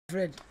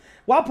Fred.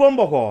 Wa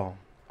pomboko.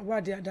 Wa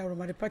de adaro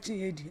ma de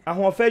pachi edi.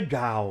 Ahofa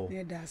dwao.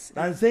 Ne das.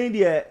 Dan saying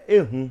de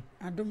ehu.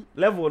 Adom.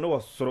 Level no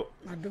was soro.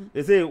 Adom.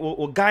 They say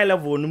o guy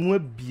level no mu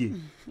abie.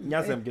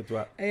 Nyasem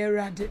ketwa.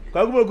 Erade.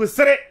 Kweku Poku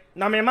sere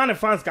na me man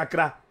fans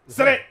kakra.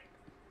 Sere.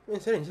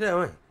 Sere njira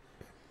wan.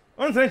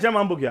 On sere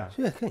chama mbogia.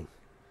 Sure kan.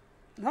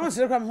 Na on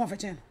sere kwa me ho fa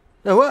chen.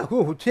 Na wa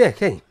ko sure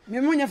kan. Me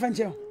mo nya fa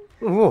chen.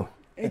 Wo.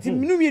 Eti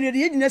minu mi ne de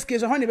yedi next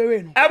case ho ne be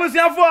we no.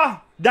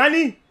 Abusiafo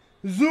Dani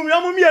zoom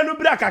yo mu mienu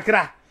bra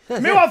kakra.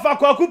 Me Wofa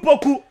Kweku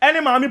Poku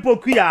ene Maame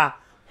Pokuah.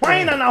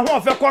 Hwan na ho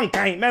ofe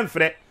konkan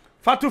memfre.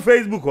 Fa to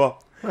Facebook ho.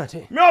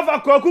 Me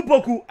Wofa Kweku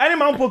Poku ene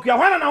Maame Pokuah.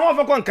 Hwan na ho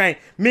ofe konkan.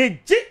 Me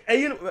ji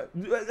eyi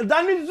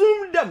Dani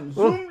zoom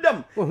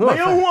them. Me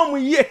yo hu am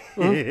ye.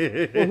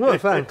 Wo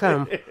fa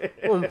kan.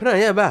 O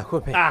mpran ya ba ko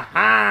pe.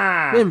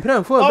 Aha. Me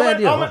mpran fo ba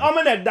dia. O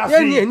me na da so.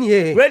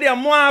 We dey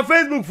mo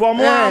Facebook for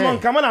mo am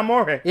kan na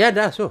mo hwe. Ya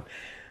da so.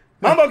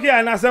 Maame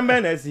Pokuah na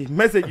sembe na si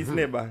messages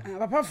neighbor.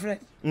 Papa Fred.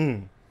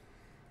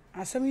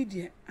 Asam yi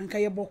de anka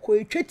ye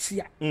bokọ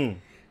etwatia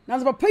na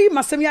zo papa yi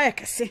masam ya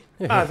kese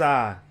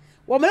aza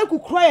wo mele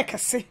kukura ye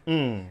kese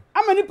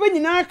ama nipa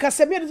nyina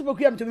kase me de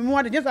Pokuah mtemi mu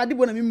ade je sa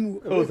adebo na memu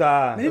o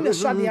za me ni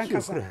so ade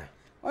yankasa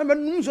o me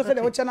num so se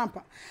de wo che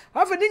nampa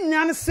afa de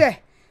nyina ne se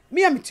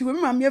me am tiwe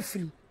me ma me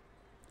afirim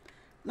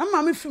na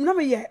ma me firim na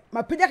me ye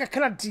ma pega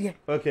kakra de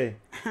okay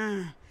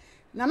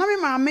na me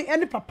ma me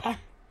ene papa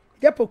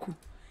de Poku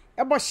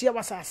e bo hye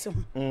wasase ho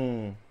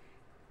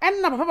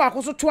enna papa ba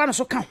ko so toa ne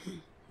so ka ho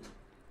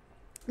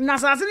na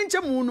sase ni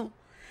nchemu no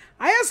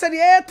aye se de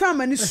ye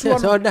tamani suo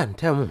So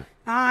dantam.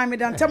 Me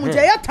dantam je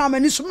ye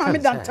tamani su ma me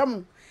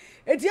dantam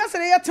eti ya se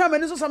de ye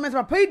tamani so sama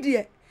papa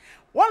die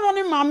wono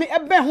ne maame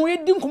ebe ho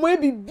edi nkomo e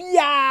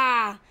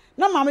bibia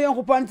na maame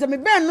yonkopo ante me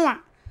ben no a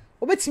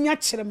obetimi a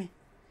kire me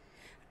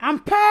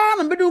ampa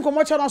na mbedu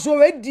nkomo che no so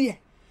we die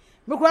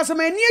me kura se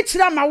mani a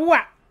kire ma wo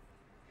a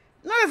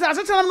na le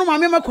sase tena no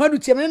maame makwa du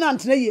tie me na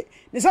antena ye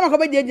ne sama ko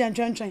be die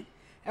ntwentwen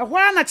e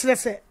hwa na kire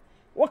se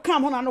wo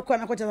kam ho na no kwa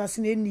na ko che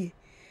sase na enie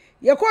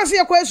ye ko se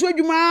ye ko asu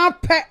adwuma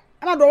pe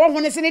na do wo ho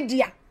ne se ne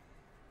dia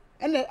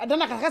ene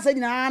adana kakasa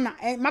nyina na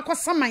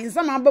makosa man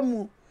sama ba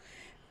mu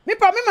me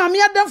pa me maame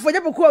adamfo je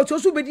Poku o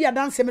so bedi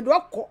adanse me do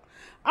akọ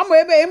amo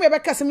ebe be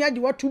kasem ya di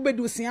watu bedi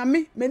osia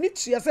me mani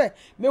tua se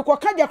me ko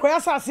ka jakora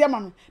asase ama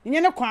no nye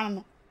ne kwan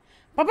no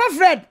Papa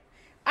Fred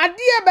ade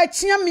e ba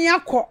chia me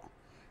akọ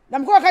na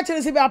me ko ka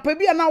kire se be apa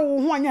bia na wo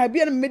ho anya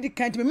bia na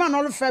medical me ma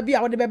na lo fa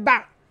bia wo de be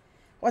ba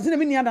wo se na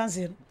me ni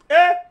adanse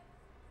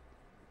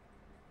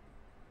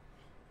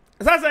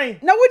Sasa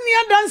na woni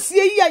adanse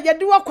yi a ye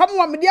de wakwam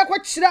wa me de akọ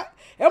kire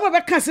e mo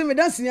be kasem me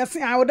danse ya se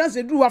a wo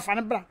danse du wa fa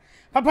ne bra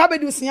Papa be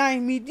do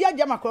sian mi dia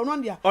jama kro no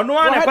dia ono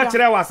ane kwa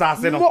kire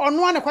wasase no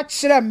ono ane kwa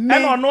kire me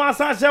e ono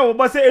asan hye wo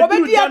bo se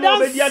edu dia no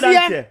be dia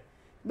danse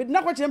be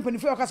na kwa kire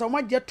mpanifo ya kasa o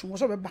ma je tum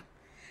so be ba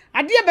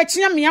ade e be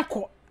kye me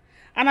akọ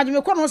anadwe me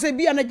kọ no se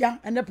bia na ja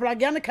ene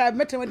plug ya ne ka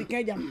metem di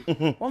kan jam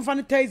won fa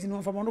ne taizi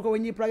no fa mo no ko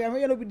wanyi plug ya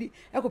no bi di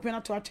e ko pe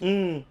na to ate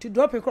to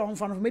drop e kro won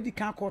fa no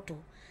medical akọ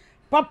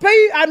papa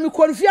yi ami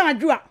konfi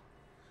anadwo a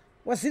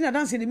wasi na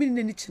danse ni mi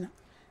ni china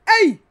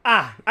Hey!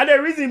 And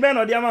the reason Ben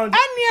or the amount. And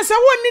yes, I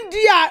want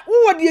India,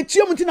 who would the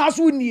achievement in us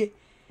who near.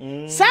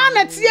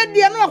 Sana tia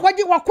dear no what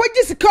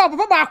is a cup of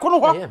a bacono.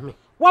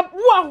 What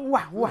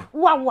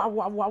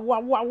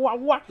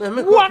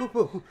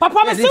Papa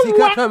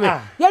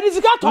yet is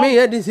got me,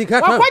 yet is a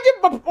cat.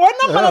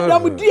 What number of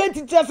them with dear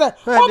teachers?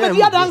 Oh,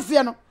 the other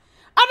anciano.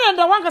 Other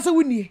than one can say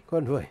winnie.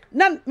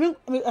 None,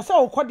 I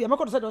saw quite the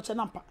American said,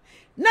 Nampa.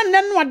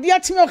 None, what dear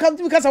Timmy come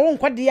to because I won't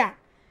quite dear.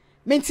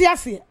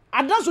 Mentiasi.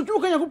 Adanse tu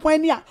kan yakupon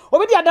ani a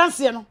obedi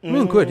adanse no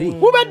min kodi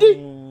wo bedi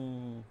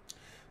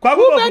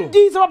Kweku Poku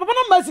bedi so papa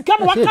na masika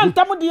no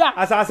wakantam dia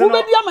wo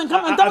bedi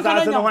amanka antam kan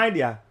anya no hwan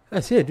dia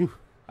asedu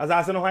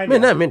asase no hwan me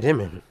dia na me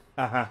dem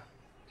aha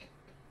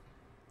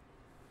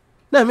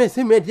na me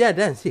si me dia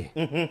adanse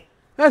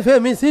afa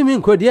me si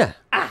min kodi a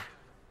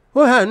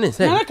wo ha ne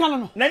sai na kan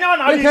no na nya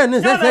na adi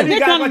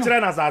ga ko kire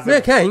na asase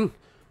me kan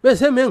me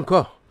se me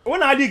nko wo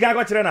na adi ga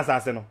ko kire na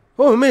asase no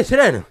o me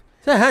kire no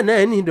sa ha na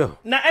ani do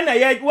na ena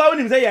ye wa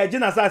wonim say ye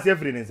gina asase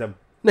afri ni nsam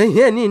na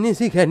ye ni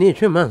sika ni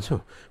twema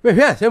so me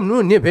hwe asem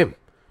no ni bem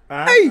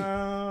ei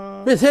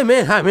me se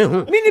me ha me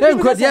hu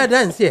enko dia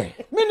dance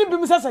mini bi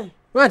musasai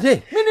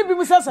wate mini bi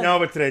musasai nya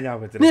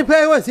obetre ni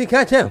pe wo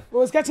sika chem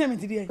o sika chem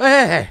ti die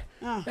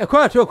e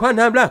ko to kwa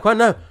na bla kwa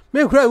na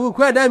me kura wu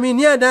kwa da mi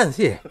ni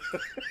dance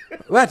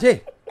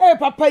wate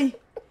papa yi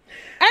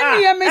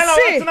ani ye me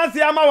se ela wona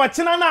si ama wa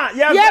china na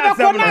ye ba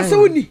ko na se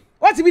woni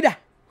what bi da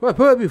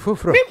Papa bi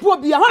foforo. Mi po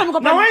bia, ho na me ko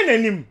pa. Na wan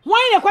nanim.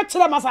 Wan ye kwa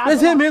kire masa. Me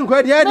se me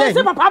nkwa dia den. Me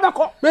se papa be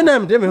ko. Me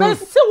nam de me ho. Me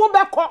se wo be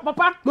ko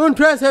papa. Mo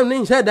ntra sam ni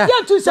nhyɛ da.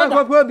 Ye tu hyɛ da.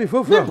 Papa bi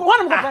foforo. Ho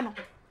na me ko pa no.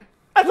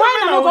 Wan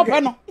na me ko pa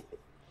no.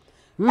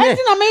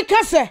 Enti na me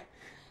ka se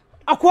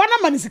akwa na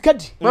mani sika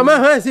di. Mama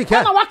ha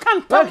sika. Na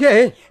wakanta.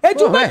 Okay.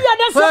 Etu ba bia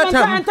da se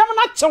antam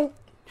na chew.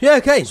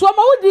 Hwe kai. So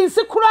ma wodi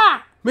nsi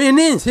kura. Me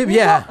nin se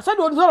bia. Said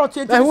on zero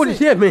change. I would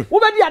hear me. Who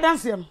be the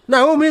dancing?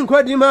 Na wo min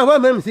kwadi ma wa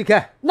mam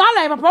sika. Na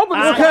la papa wo be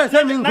ka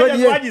sa min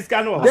kwadi.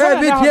 Da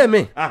bi tie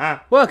me.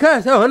 Wa ka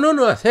sa hono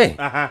no say.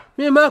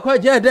 Me ma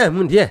kwaji ada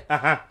mun die.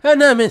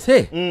 Na me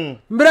say.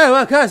 Bra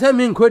wa ka sa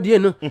min kwadi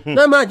no.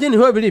 Na ma gini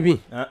ho biribi.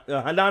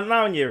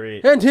 Na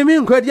nyere. Enti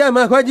min kwadi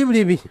ma kwaji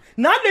biribi.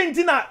 Na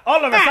denti na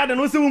all of a sudden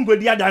no se wo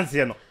kwadi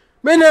dance no.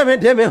 Me na me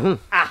de me hu.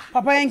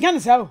 Papa en kan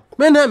sa.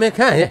 Me na me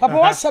ka he. Papa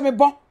wa se me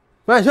bon.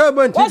 Wa so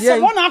bon ti die. Wa se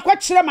wona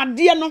akwakyere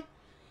made no.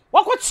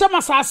 Wa kwakyere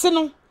masase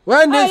no.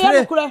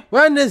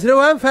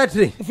 One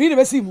factory. If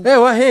you see me. Eh,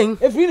 what hang?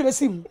 If you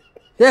see me.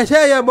 Yes,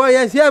 yeah, boy,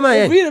 yes, yeah, my.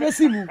 If you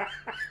see me.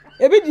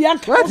 E bi di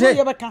anka o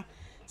ye beka.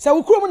 Se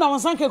ukuru mu na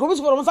wonsanka ko bi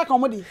so wonsanka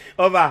komodi.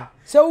 Over.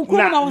 Se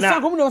ukuru mu na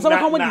wonsanka mu na wonsanka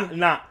komodi.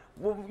 Na.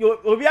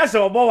 Obi a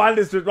show bo one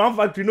district one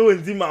factory no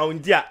enzima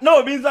ontia. Na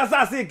obi nso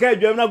asase ka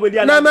adwam na godi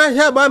ana. Na ma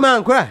sha ba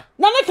man kra.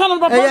 Na ne kan no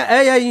papa.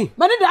 Eh yi.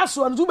 Ma ne da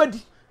so an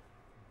zubadi.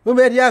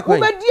 Ubedi akwa.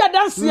 Ubedi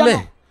adanse ya no.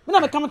 Me na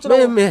me kam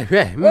kire. Me.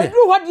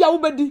 Edu hodi a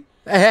ubedi.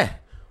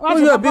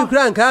 Oyo bi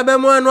kra nka ba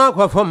mu anu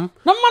akwafom.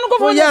 Na mma no ko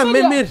fo ya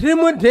me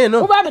trimu den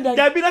no.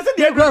 Da bi na se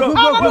de bro. Ya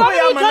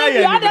ma na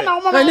ya.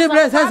 Ani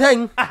blessa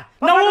san.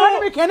 Na wo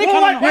me kene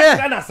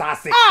kan na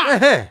sase.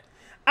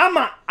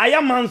 Ama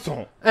aya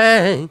manson.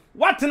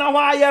 What na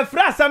wa ya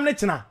fra asam ne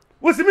kina.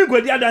 Wo si mi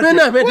godi adanse. Me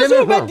na me de me.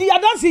 Wo godi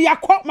adanse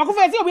yakọ.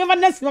 Makofo se obi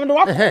evaness me do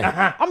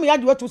wakọ. Ama ya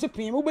de watu se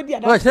pin. Wo godi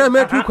adanse. Wo tira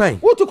me tu kwan.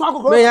 Wo tu kwan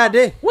kokoro. Me ya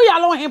de. Wo ya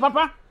lo hen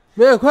papa.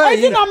 Me kwa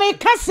yi. Ai na me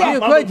kase. Me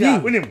kwa ji.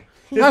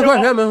 Akwa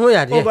hwe me ho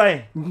ya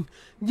de.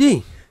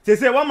 Ji.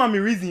 Say one mama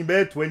reason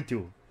be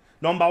 20.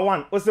 Number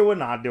 1, o se wo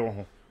na ade wo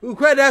ho.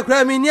 Ukwada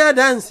kra mi ni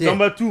adanse.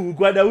 Number 2,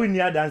 ukwada wo ni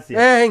adanse.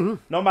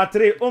 Number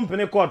 3,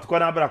 ompene court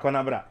kona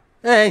bra.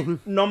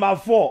 Number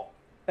 4,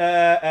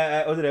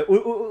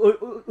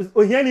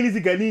 o hiani ni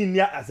sigani ni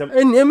asem.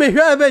 Me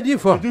hwa abedi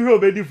for. Du hwa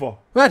obedi for.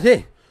 What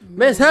eh?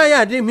 Me sa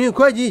ya de mi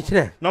koji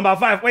kire. Number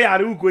 5, o ya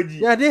re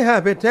ukoji. Ya de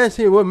ha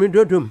betense wo mi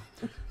dodom.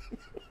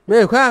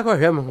 Me kwa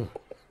akọ mo.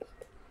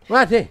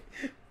 What eh?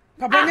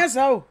 Papa nya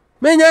sao.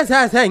 Me nya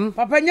sa san.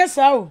 Papa nya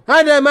sao.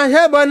 Ada ma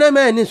hebo na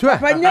me ni so.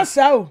 Papa nya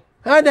sao.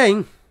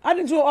 Adan.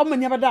 Adi nso o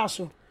manya bada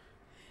so.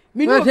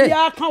 Mi no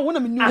bia kan wo na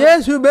mi nu.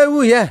 Yesu be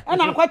wu ye.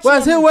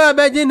 Wa se wa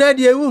beji na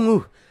de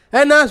wu.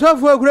 E na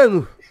sofu okura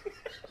ngu.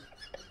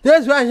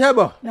 Yesu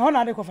ahebo. Na ho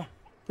na de kofa.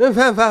 Me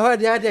fa ho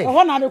de ade.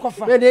 Ho na de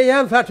kofa. Me de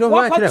yan fa to ho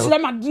akire. Wa kwa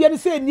ma de ni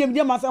se niem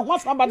de ma se ho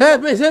sa ba.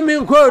 Me se mi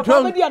nko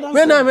to.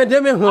 Me na me de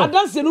me ho.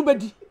 Adanse no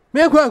bedi.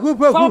 Me Kweku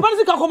Poku. Fa ba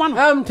sika koma no.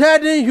 I'm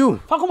telling you.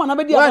 Fa koma na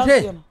bedi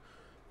adanse no.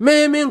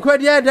 Me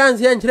nkodi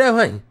adanse enkyere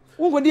hwan.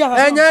 Nkodi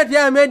adanse. Enya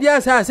dia media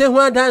asase ho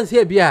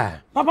adanse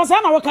bia. Papa sa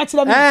na wo ka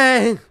kire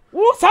me.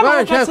 Wo sa na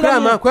wo ka kire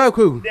me.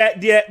 Kweku.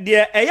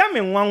 De eya me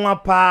nwanwa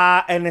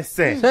pa ene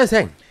se.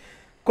 Sesen.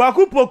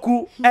 Kweku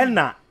Poku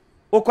ena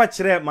okwa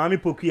kire Maame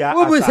Pokuah.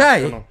 Wo bu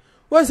sai.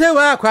 Wo se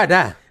wa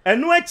akwada.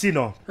 Enu achi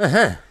no.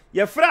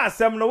 Ye fra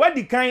asem no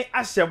wadi kan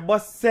ahyebo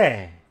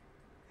se.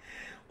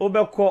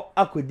 Obekọ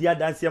akodi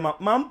adanse ma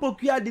Maame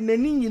Pokuah de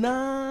nani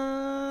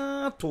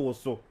nyina to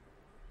so.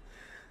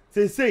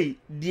 Say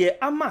the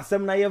ama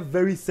asem na ye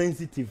very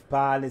sensitive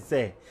pa le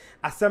say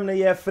asem na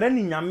ye frɛ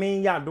ni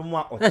nyame ya adom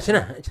a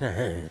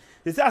ɔkyena.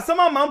 Say asem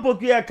Maame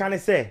Pokuah kan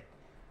say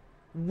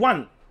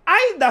 1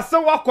 either se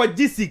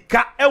wakɔgye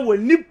sika ɛwɔ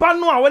nipa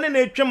no a wɔne na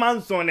etwe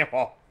manson ne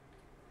hɔ.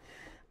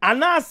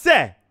 Ana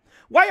say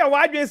waya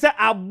wadwen say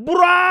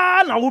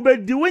abura na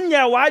wobedi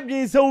wonya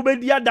wadwen say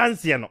wobedi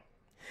adanse no.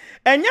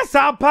 Enye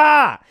sa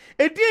pa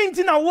edi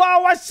nti na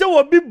wa hyɛ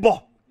obi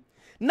bɔ.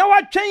 Na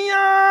watwen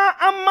ya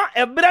ama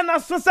ebre na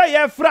so say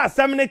ye fra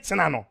asem ne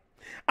kyena no.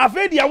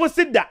 Afedi a wo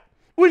sida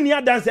woni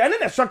adanse ene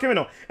na shock me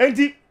no.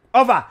 Enti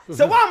over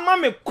say wa ma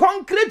me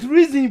concrete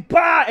reason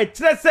pa e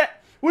kire se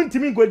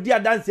wontimi ngodi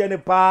adanse ne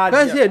pa.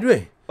 Kan se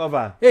duwe.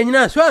 Over.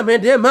 Enyina so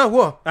amede ma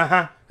wo.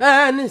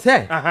 Ni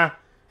say.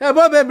 E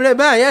bo bebre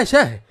ba ya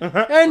hye.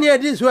 Eni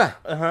edi so a.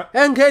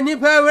 Enke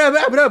nipa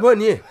abra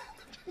boni.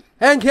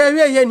 Enke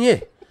wie ye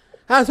ni.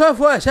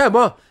 Asofo a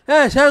hyebo.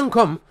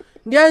 Hyankom.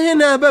 Dia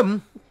hina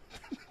bam.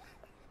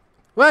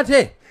 What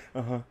eh?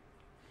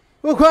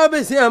 Wo ko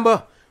be si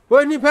ambo.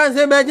 Wo ni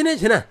panse ba gine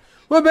china.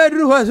 Wo be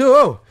duru ho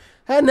so.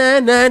 Na.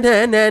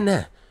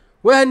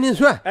 Wo ni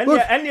so.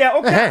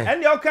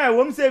 Ene okay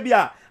wo mse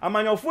bia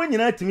amanyofo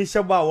nyina timi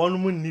hyebo a wonu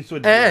mu ni so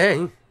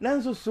de.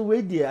 Nanso so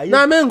we die aye.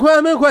 Na me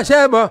nko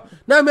hyebo.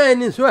 Na me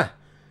ni so.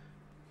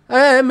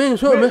 Me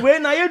so me. We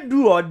na ye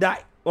do or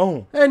die.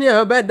 Oh. Ene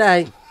o be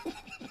die.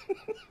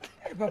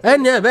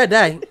 Ene be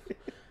die.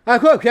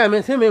 Akokwa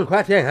me se me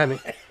nkwate ha me.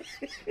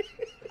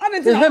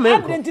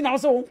 Adenti na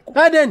so.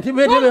 Adenti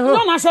me de me ho.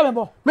 No na se me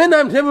bo. Me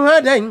nam te me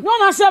adan. No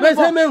na se me bo. Me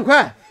se me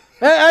nkwa.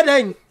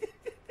 Adan.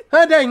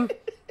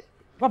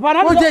 Papa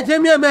na. Wo je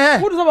me me.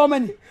 Wo do so ba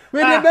mani.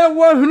 Me de be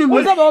wo huni mu.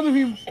 Wo so ba me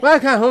him. Wa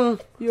ka ho.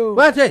 Yo.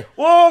 What eh?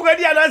 Oh,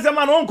 gadi adanse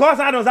ma no nko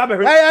sa don sa be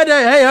hwe.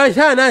 Adan,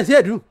 sha na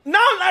se du. Now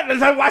na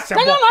say wa hyebo.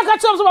 Kan you na ka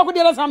chem so ba ko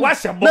de la sam. Wa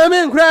hyebo. Na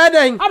me nkra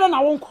adan. Adon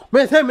na wonko.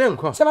 Me se me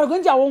nko. Se ba ko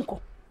nja wonko.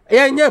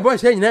 Ya nye bo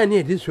se nyina ni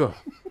edi so.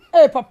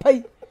 Papa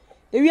yi.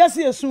 Ewi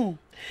ase esu.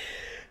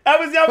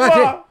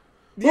 Abusiafo.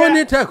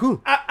 Woni taku.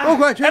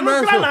 Ogwatwe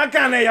manso. Na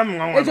aka na yam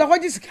nwa. Ejo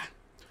kwaji sika.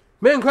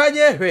 Me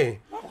nkwaje hwe.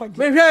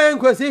 Me hwe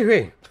nkosi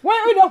hwe.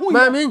 Why do hu?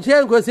 Ma me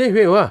nche nkosi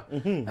hwe wo.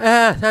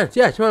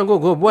 Asante Akyem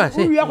Agogo bo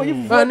ase.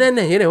 Ona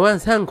na here wan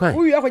sankwan.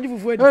 Uyu akwaji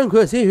fufu edi.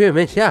 Nkosi hwe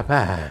me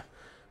shapa.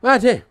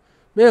 Wate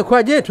me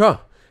kwaje to.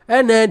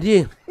 Ena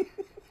di.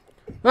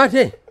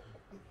 Wate.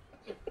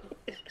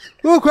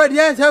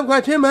 Ukwaje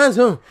sankwa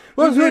manso.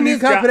 Wozu ni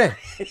kapre.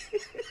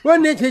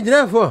 Woni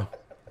chijinafo.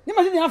 Ni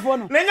ma chijinafo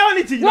no. Na nya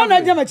oni chijinafo.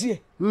 Na jama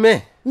chie.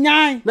 Me.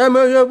 Nyai. Na me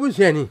yo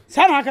busuani.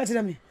 Sana aka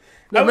tira me.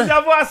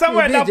 Abusiafo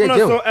asamwe da pono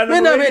so eno.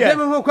 Me na me dem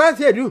ho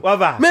kwase edu.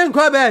 Me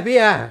nkwa ba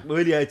bia.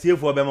 We dia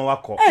atiefo be ma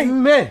wako.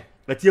 Me.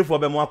 Atiefo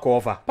be ma wako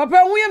ofa. Papa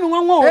hu ye me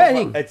nwanwa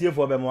o.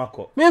 Atiefo be ma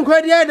wako. Me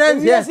nkwa dia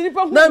dance.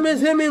 Na me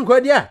se me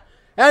nkwa dia.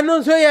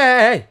 Eno so ye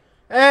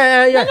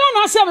ya.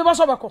 Na ase me ba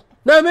so bako.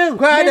 Na me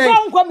nkwa da. Me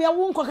fa nkwa me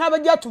awu nkwa ka ba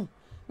giatum.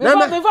 Me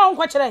fa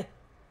nkwa kire.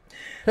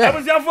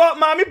 Abusiafo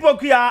Maame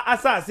Pokuah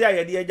asase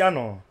ayede agya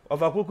no.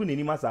 Ofa Poku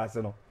ni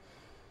asase no.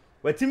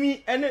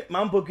 Watimi ene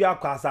Maame Pokuah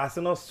akọ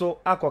asase no so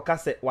akọka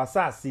se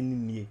wasase ni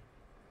nie.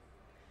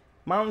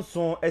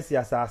 Manso esi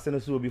asase no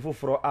so obi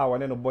foforo a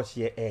wone no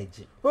bohye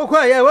eje.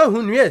 Okwa ya wa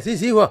hunu ye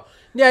sisi ho.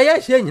 Ne ya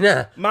hye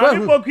nyina.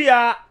 Maame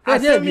Pokuah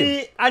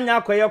asemi anya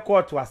akoye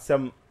court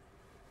asem.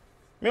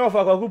 Me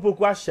ofa Kweku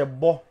Poku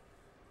ahyebo.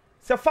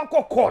 Se fa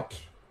court.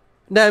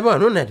 Da bo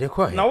no na de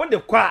kwa. Na wo de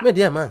kwa. Me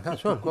de man ka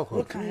so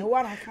nkoko.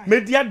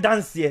 Me dia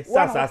dance ye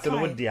asase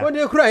no dia. Wo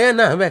de kura ye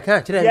na be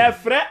ka kire. Ye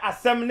frɛ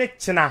asem ne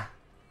kyena.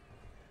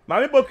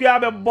 Maame Pokuah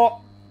be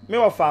bo me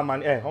wo fa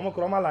man homo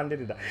kroma lande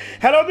dida.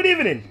 Hello, good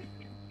evening.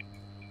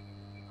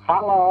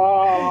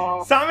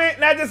 Hello. Sami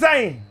na je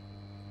sai.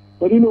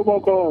 Fredino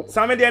boko.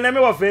 Sami de na me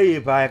wo fe yi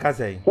pa ka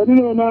sai.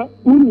 Fredino na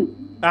uni.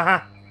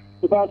 Aha.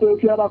 Ba to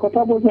fi ada ko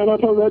tabo na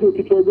to radio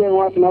to to gbe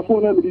wa na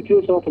phone na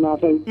meditate so na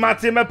sai.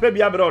 Mate me pe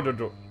bia bre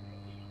ododo.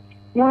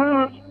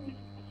 Na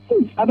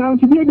Adam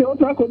ti bi de o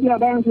to ko bi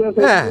Adam se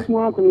se mo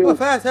akun yo. O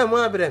fa sa mo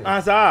abre.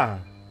 Asa.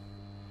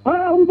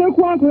 O de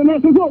ko akun na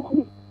so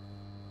ko.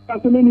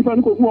 Aseme ni fa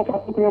ko mo fa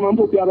ko ma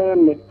mpo bia ba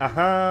ne.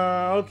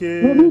 Aha,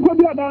 okay. No bi ko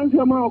bi Adam se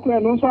ma ko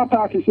no so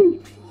attack se.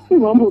 Ni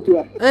ma mpo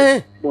bia.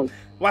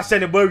 Wa se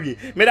ne bawi.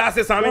 Me da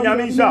se Sami nya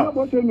me sha.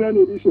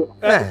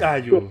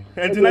 Ayo.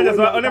 Enti na je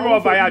so one me wo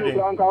fa ya dwen.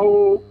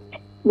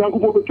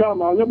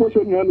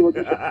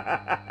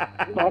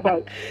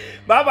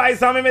 Bye bye,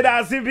 Sammy. Me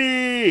da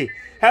CB.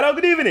 Hello,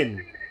 good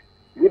evening.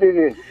 Good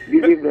evening.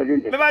 Good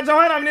evening. Me ba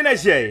johan am ni na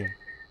shey.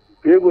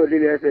 Kebo di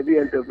SB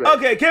enterprise.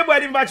 Okay, kebo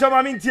di ba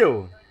choma mi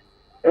ntio.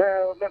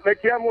 Me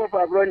tia mo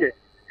fa bronye.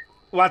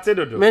 What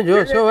do do? Me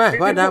jo so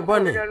wa da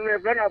bone.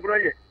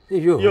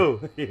 Yo.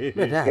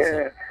 Me da.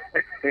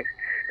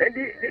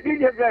 Endi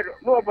je brad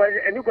mo ba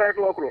eni kwa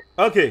to okro.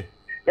 Okay.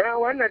 Ya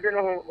wana de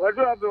no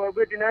wazo abe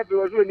obedi na abe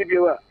wazo ni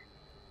biwa.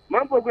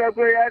 Mampo kwa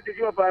ya ti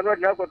jo pa no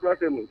na ko to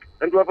asemu.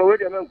 Ndu apa we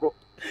de menko.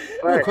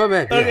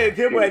 Okay,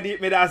 kebo di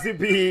me da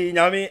CP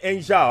nyame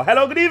ensha.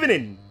 Hello, good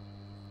evening.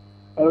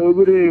 Hello,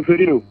 good evening,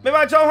 Fredino. Me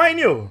ba chon hwan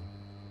ni o?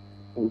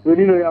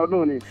 Fredino ya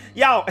no ni.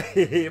 Yaw,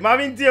 ma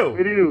mi ntio.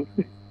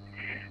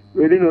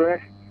 Fredino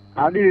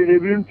adi ne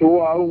bi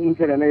nto a hu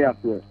se na ya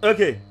so.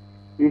 Okay.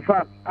 In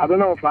fact, I don't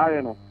know if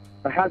I know.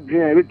 I had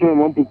dream every time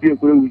I'm prepared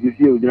for you to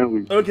see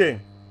you. Okay.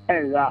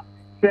 And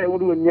say what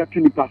do you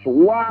actually pass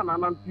one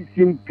and I'm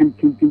teaching and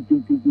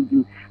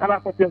I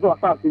thought you saw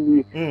assassin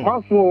me.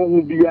 Also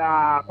will be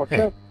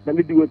let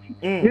me do it.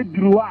 You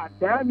drew out.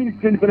 I mean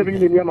for the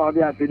name of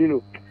the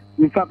Fredino.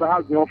 In fact, I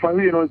have no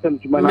family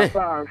nonsense.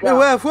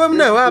 Well, from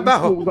now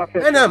about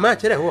and I'm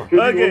much.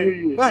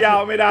 Okay.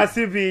 Yeah, me da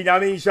CP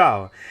nyame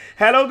nsha.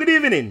 Hello, good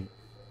evening.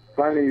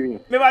 Fine.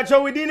 Me ba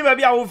cho we din ba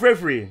bia wo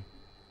free.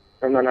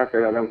 Nana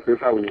say I'm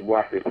prefer we bo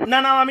afi.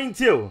 Nana ma mi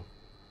ntio.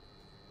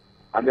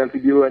 Adam to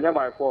be when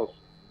by force.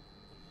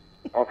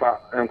 Offer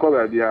and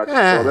cover bia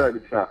so be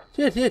try.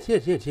 Tie.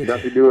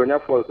 That to be when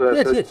force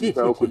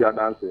so could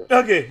dance.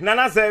 Okay,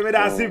 Nana say me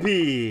da CP.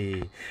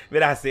 Me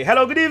da say.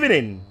 Hello, good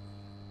evening.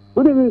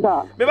 Good evening,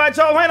 sir. Me ba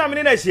cho when am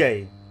ni na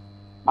shey.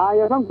 I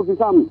am to be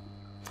some.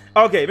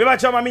 Okay, me ba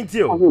cho ma mi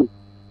ntio.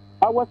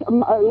 I was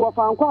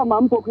Wofa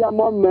Maame Pokuah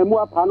memu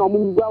apa na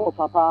omu gba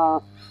Wofa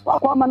pa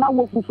na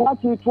wo fufu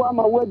ati tu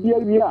ama we bia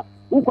wia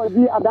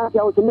ukodi adanse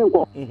a wo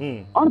menko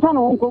onta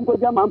no nko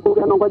ja Maame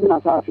Pokuah no ngodi na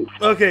safi.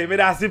 Okay, me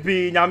da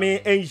CP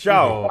nyame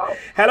ensha.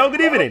 Hello,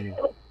 good evening.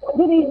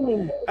 Good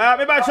evening.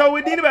 Me ba cho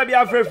we din ba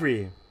bia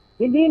free.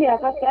 Idini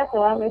akasa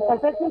wa me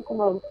perfect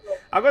tomorrow.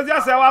 Agosi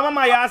asa wa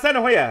mama ya asa ne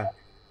ho ya.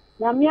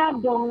 Na me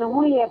adom ne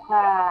ho ye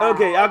pa.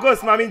 Okay,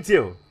 Agos ma mi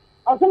ntio.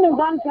 O se me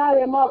ban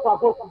tare mo pa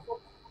Poku.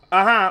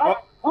 Aha.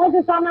 On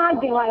to sana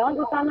agin wa, on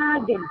to sana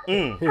agin.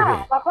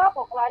 Papa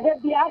Poku ade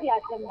bi ade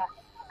asemna.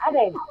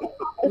 Ade.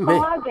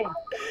 Ko agin.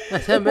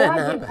 Asembe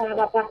na.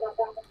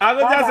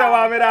 Agosi asa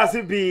wa me da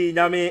CP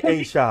nyame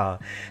ensha.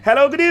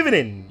 Hello, good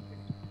evening.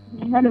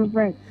 Hello,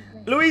 friend.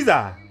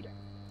 Louisa.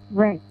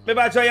 Right. Me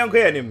ba cho yanko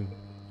yanim.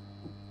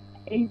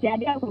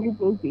 Ejade akuru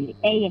kofi.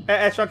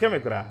 Shoke me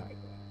kura.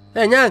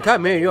 Enya nka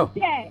me yo.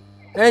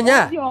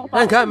 Enya,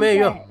 anka me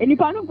yo.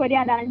 Enipa no kodi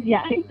adanji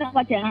a, ina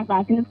kwa chena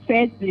sa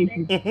first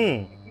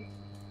place.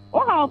 O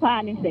ha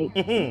ofa ni say.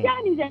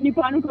 Ya ni je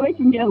nipa no ko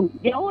wetu nyehu.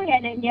 Ye o ye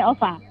na nye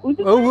ofa.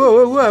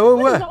 Owu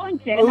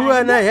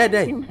na he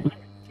den.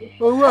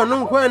 Owu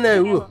no kwa na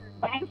ewu.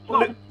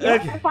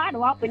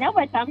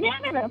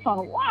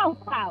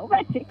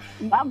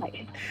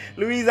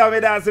 Louisa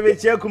Meda se me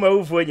chia kuma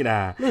ufo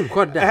nyina.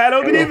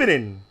 Hello, good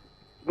evening.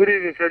 Good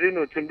evening,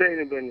 Fredino. Tim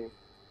Dine Benny.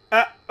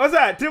 What's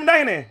that? Tim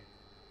Dine?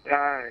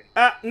 Aye.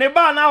 Ne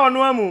ba na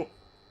onu amu.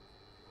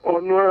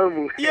 Onu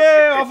amu.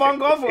 Yeah,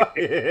 ofankofo.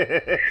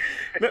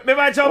 Me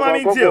ba choma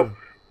mi tio.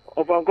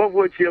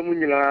 Ofankofo chia mu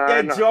nyina.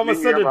 Yeah, chio mo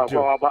so do.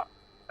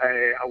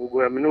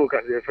 Agogo me no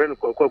ka the friend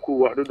Kweku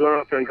wa do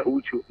don friend ka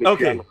uchu.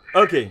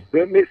 Okay.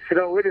 Me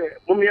sira we de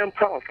mo mi am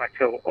power fa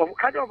che. Of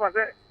ka do fa se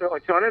o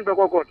chone do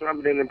ko to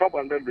am de ne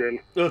papa ndo de.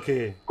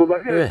 Okay. Ko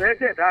ba se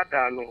se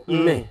da no.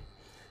 Me.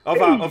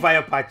 Over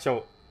your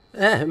pacho.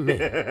 Me.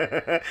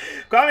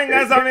 Coming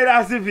as I made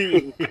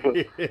ACP.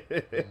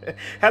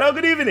 Hello,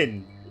 good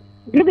evening.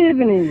 Good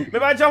evening. Me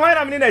ba choma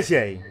na menina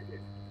shey.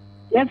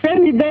 Your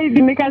friend me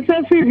baby me can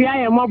say free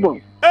via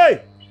mobile.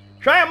 Hey.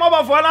 Try a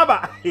mobile for number.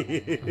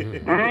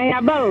 Ay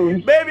abo.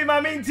 Baby,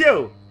 my mean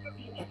too.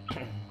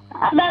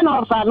 I don't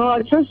know if I know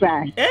what to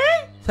say.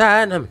 Eh?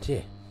 Sa na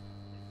mtie.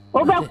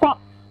 Obekọ.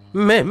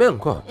 Me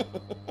nko.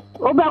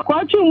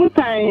 Obekọ chu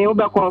mutan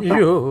obekọ.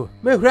 Yo,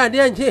 me kura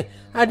de anche.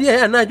 Ade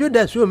anajo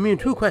da so mi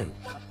tu kwan.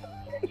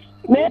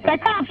 Me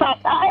peka fa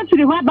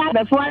afiri wa ba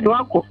be fo ade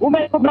wako.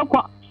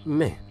 Obekọ.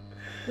 Me.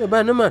 E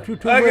ba no ma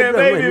tutu. Okay,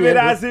 baby, with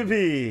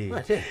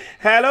ACP.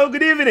 Hello,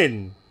 good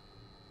evening.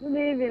 Good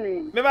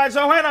evening. Me ba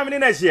cho hwan na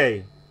menina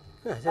shey.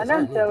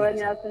 Asante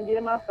wani asundire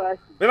mafashi.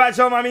 Me ba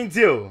cho ma mean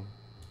too.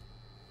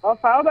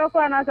 Ofa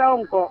obekọ na sa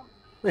onko.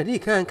 Me di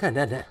kan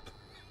dada.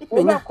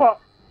 Obekọ.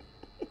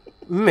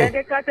 Me.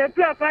 De ka te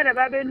pia fa na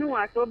ba be nu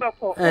aso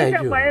obekọ. Eh, E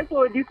kwa eso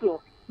odiso.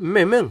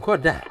 Me nko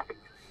da.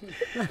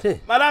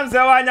 Madam se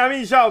wa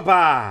nyami shop.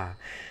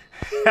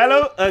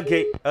 Hello.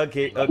 Okay.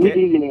 Good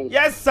evening.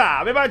 Yes,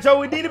 sir. Me ba cho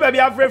we need baby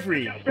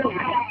free.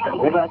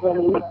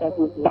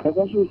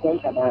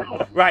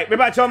 Right, me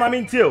ba cho ma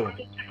mean too.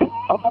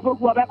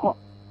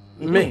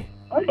 Me.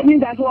 Ni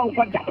da so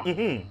onko da.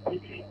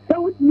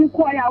 So ni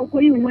ko ya ko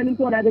yi wani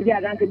ko da da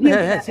dan ka bi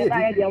da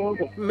ya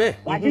wonko. Me.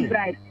 Wa di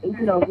bright.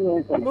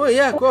 Oh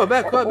yeah, ko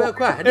ba.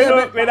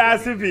 Hello, me da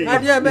ACP.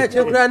 Ade ba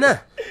chekura na.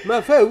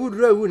 Ma fa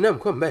wudro nam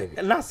kom baby.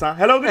 Nasa.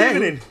 Hello, good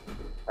evening.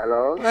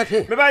 Hello.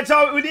 Ate. Me ba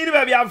cho we need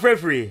baby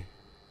free.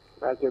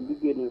 That's a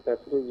big deal for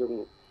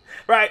Fredino.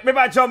 Right, me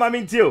ba cho ma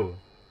mean too.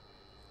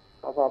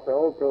 Afa pe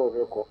o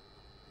ko.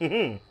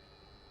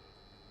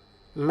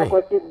 Me.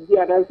 Ko ti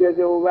dia dan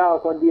se o wa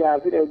ko dia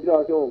fi de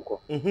dro se onko.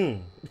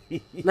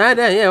 Na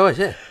da ye o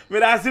se. Me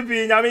da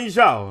ACP nyami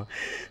show.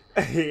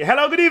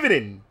 Hello, good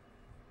evening.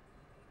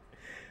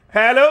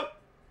 Hello.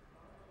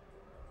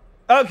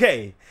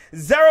 Okay. I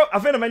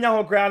think I'm going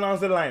to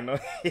announce the line.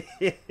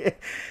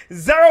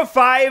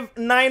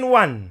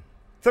 0591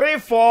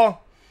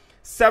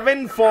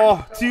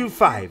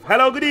 347425.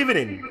 Hello, good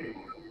evening.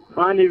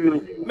 Fine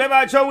evening. Maybe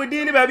I show with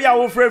Dini, baby, I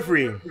will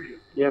free.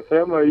 Yeah,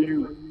 family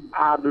you.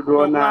 I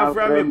do not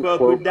friend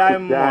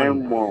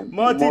Diamond.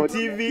 Multi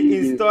TV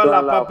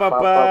installer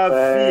Papa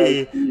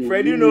Fee.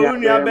 Fredino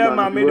Unia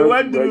Bema, me the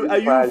word through a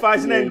you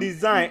fashion and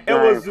design. It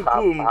was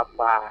Zukum.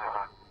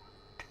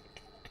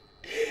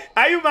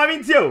 Are you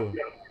Mammy too?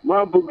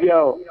 Mambo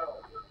girl.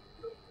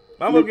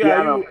 Mambo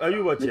girl, are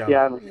you watching?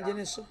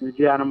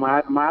 Luciano,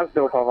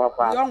 master of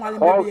Papa.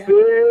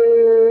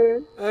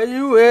 Are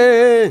you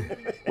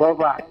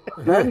Papa,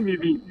 let me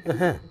be.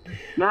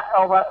 Now,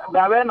 over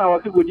Davena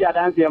was a good year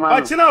dancing.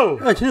 What you know?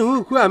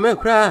 Who me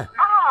cry?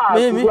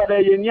 Maybe what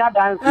a year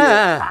dancing.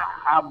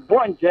 A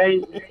born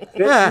Jane.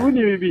 Who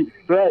need be?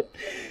 Fred.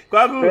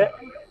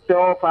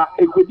 So far,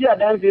 a good year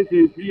dancing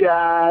is here.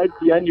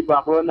 Tiani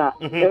Babona.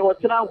 There was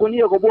an uncle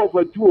near go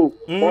for two.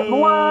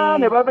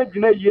 One about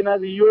Jina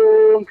the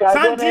young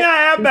Asante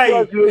Akyem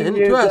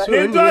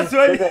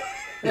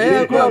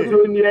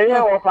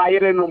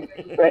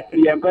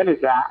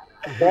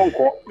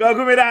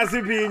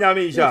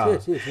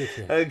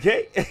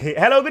Okay.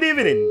 Hello, good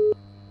evening.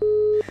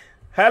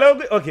 Hello,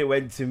 okay,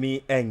 went to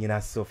me and you know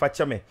so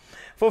facha me.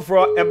 For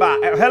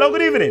hello,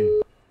 good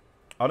evening.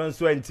 I don't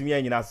swear to me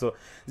and you know so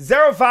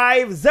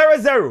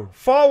 0500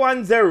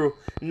 410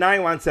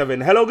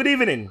 917. Hello, good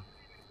evening.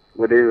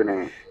 Good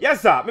evening.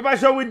 Yes, sir. Me ba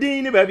show with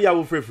Dini, baby, I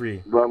will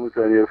free.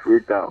 Bamusa, you're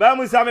free town.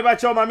 Bamusa, me ba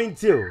show my mean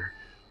too.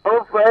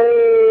 Oh,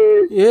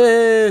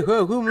 yeah,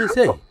 who me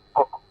say?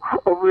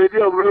 Over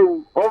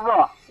bro.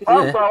 Over.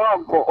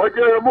 Uncle. Oh,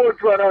 you're more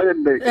to another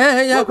day.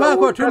 Yeah,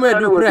 Quack to me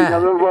do cry.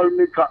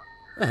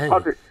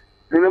 Okay.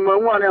 In the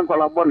one and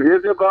Palabon,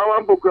 here's your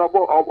car, book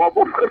about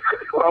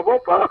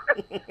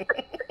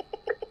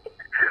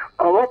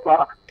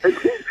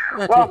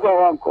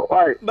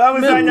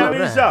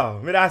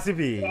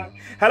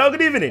Hello,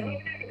 good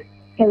evening.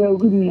 Hello,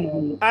 good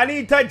evening.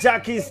 Anita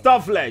Jackie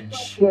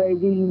Stoffledge. Very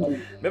good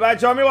evening. Maybe I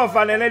show me what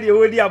fun and you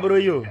will be able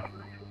to you.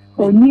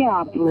 Oh,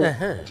 yeah, bro.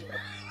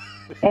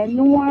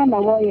 Anyone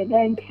away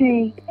then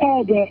see,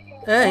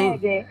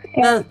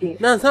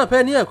 Nansa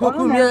penny a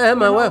cocoa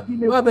Emma, what be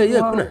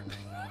you?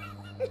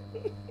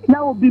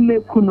 Now be me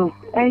kuno,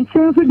 and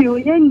since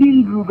the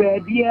ending grew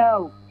baby.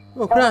 Oh,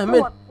 cry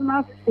me.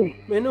 No,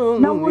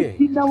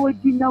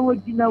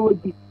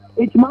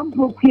 it's Mam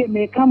Poku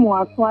may come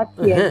was what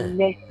here.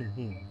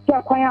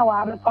 Quite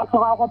wa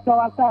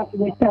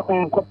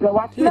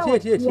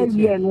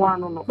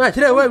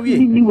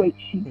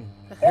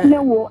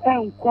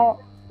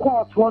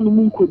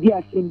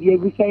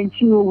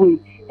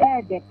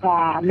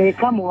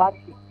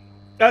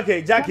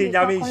okay, Jackie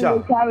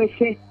Nyamisha.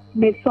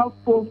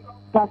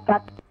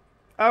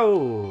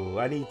 Oh,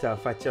 Anita,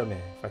 Fachame.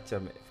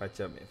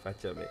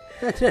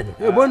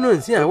 You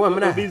won't see a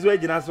woman. These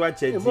wages as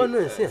watch it.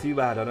 See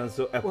bad on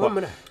so a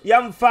woman.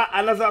 Young fa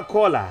another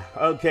caller.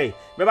 Okay.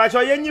 Maybe I show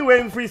you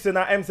when free so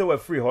now I'm so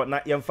free hot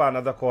not young fa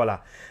another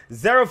caller.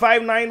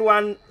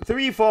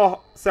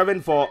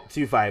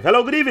 0591347425.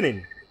 Hello, good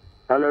evening.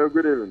 Hello,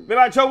 good evening.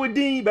 Maybe I show with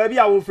D, baby,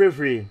 I will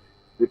free.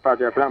 The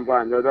party of Lambo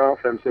and the other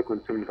from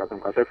second to me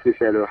because I free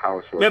fellow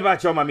house. Maybe I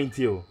show my mint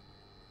you.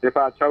 The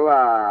party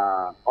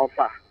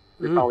offer.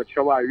 If I would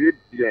show I read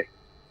there.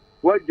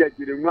 What did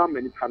you know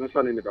many times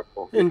on in the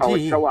before? If I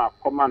would show up,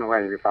 come on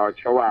away. If I would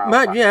show up,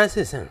 my dear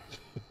sister.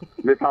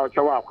 If I would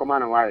show up, come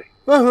on away.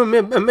 Oh,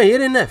 may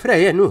hear in that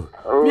fray, no.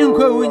 You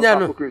go with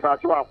Yano.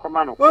 Come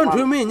on. Won't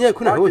you mean you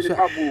couldn't?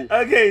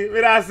 Okay,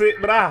 we are say,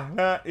 bra.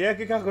 Yeah,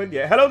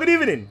 hello, good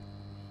evening.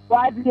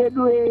 What did you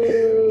do?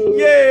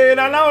 Yeah,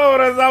 now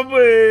or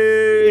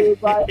something.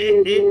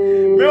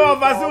 Me wa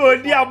fasu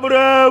dia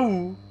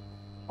bro.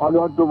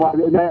 Ọdún tó wà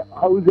lẹ́nà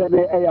ọ̀húnṣẹ́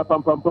ní ẹ̀yà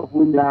pàmpàmpà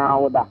fún ìyá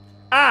ọ̀dà.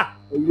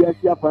 Èyí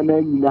ẹ̀sì ẹ̀fọ́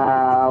náà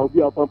nyinaa òbí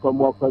ọ̀pọ̀pọ̀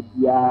mọ́ ọkọ̀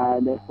bíà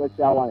ní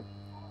special one.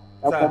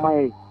 Ẹ̀fọ́ máa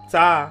yẹ.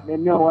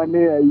 Ní ọ̀wọ́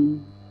ní ẹ̀yí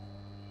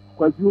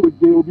kwasi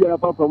òjé òbí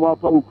ọ̀pọ̀pọ̀ mọ́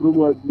ọkọ̀ òkúrú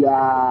mọ́ bíà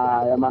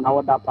ẹ̀mà náà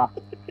ọ̀dà pa.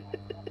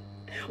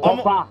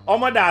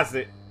 Ọmọ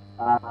dàsí.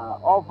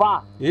 Ọ̀fà.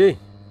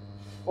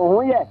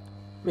 Òhun yẹ.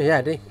 Ẹ̀yà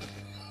dé.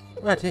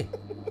 Wá dé.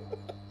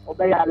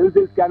 Ọbẹ̀ yà ló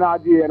ṣe sika náà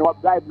di ẹ̀ ní wọ́n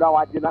bíláì bíláì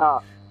wá di náà.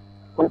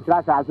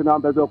 Contrast as no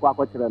bezo kwa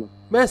kochireno.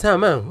 Mesa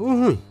man,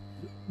 uhu.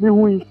 Mi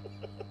hui.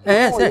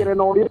 Say.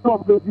 No, you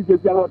don't go to the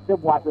yellow tip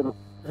water.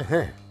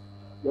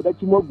 You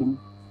bet you mogum.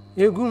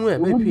 You go where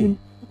maybe.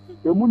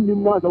 The moon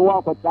didn't want to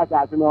walk with that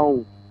as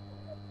no.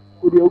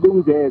 Could you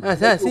do there?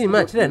 As I see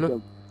much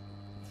then.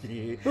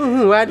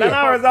 Uhu, I don't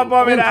know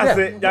about it.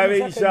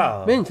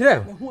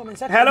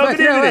 Hello,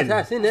 good evening.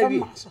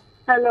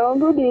 Hello,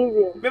 good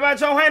evening. Maybe I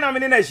show when I'm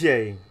in a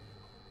shade.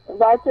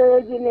 But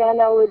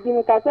Virginia with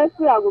Jimmy Asante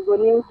Agogo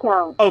New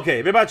Town.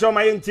 Okay, maybe I show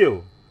my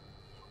into.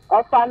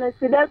 Of Family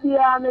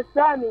Sidabia, Miss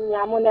Sammy,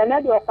 Yamun, and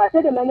Eddie of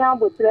Passade Manam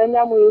with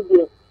Renya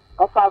Mubi,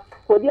 of a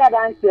Kodia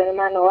dance and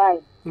man away.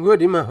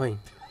 Good in my way.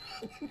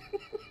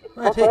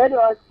 What's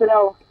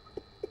slow?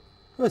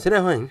 What's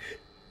that way?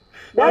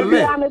 Then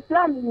I'm a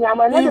slam,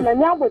 Yaman,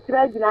 and Yam with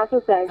Regina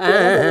Society.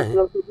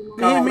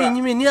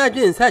 You mean you're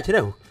doing such a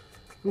row?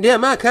 Dear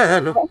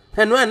Macano,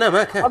 and one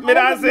Maca.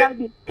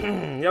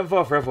 You're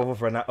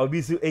for now.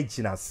 Obisu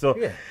Hina. So,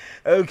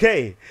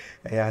 okay.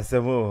 Yeah,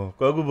 some more.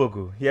 Kweku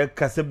Poku. Here,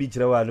 Casa Beach.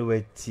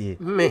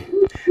 Me.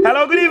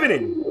 Hello, good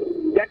evening.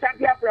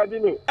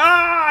 Fredino.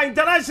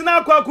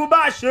 International Kweku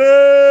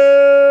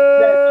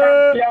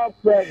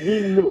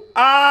Fredino.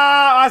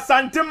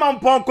 Asante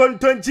Mampon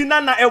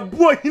Tonchina, a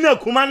boy hina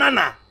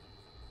kumanana.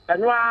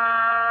 And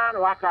one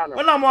wakano.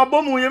 When I'm a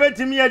bomb, you met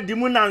me at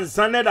Dimun and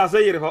Sunday, that's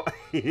a year.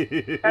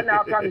 And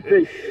I can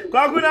say,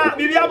 Kwakuna,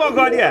 Bibiabo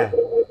God, yeah.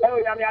 Oh,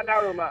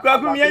 Yamaroma.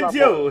 Kwakumi,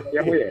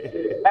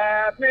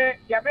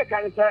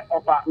 Yabekan say,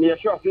 near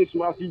short this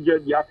must be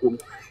Jakum.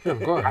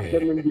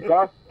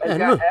 Because I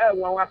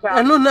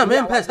know no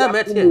man pass a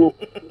met you.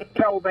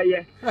 Tell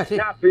by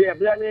now,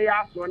 Blaney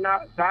asked one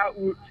now,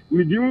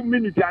 with you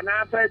minute and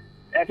answered.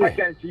 I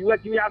can see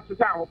what you have to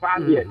say of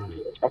our year.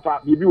 Of our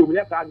review,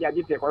 let's have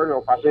the corner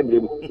of assembly.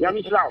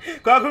 Yamisha.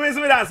 Kwakumi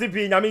with us,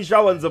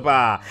 Yamisha once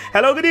upon.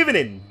 Hello, good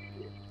evening.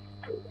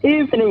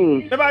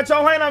 Evening. About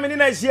your when I'm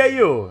in, I hear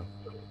you.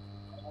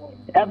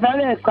 A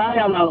very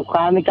quiet man,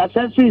 Kwame,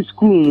 Cassette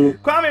school.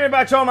 Kwame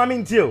about your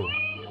mammy too.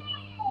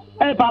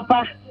 Hey,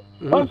 Papa.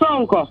 What's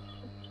uncle?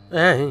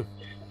 Eh?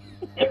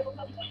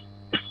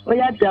 We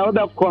had the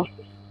other call.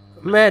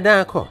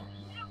 Madako.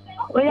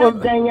 We have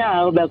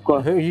Danya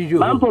Obeko. You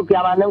Mampo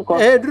Piamanco.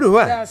 Edru,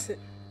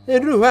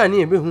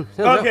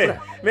 okay,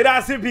 may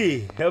I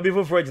see? Help me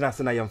for Fredino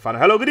and I am fan.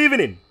 Hello, good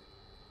evening.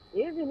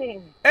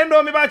 Evening. And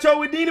on me about your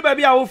with the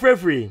baby, I will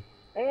free.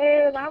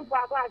 Eh, Mampo.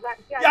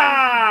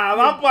 Yeah,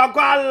 Mampo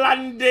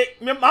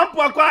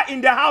Mampo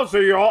in the house,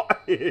 yo.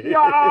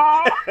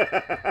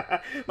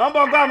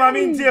 Mampo, I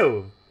mean,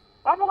 too.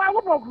 I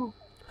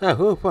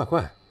hope,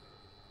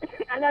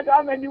 And I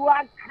don't know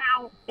what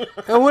count.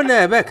 I won't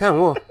ever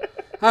come.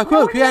 I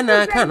cook you and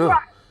I can't.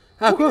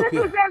 I cook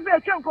you.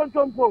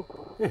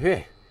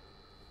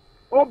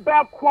 Oh,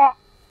 backward.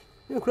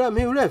 You cry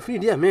me, let free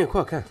dear man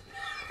cook.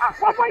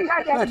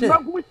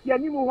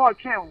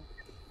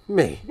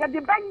 Me.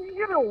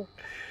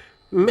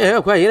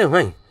 Me, quite a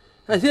wine.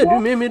 I said, do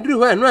me do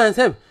one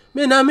answer.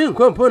 Me na me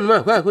compon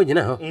ma kwa ko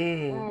gina ho.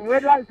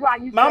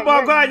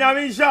 Mambo kwa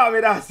nyame sha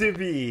me da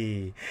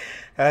sibi.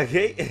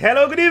 Okay.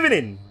 Hello, good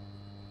evening.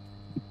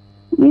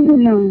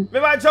 No. Me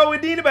ba cho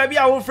within baby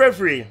I will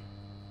free.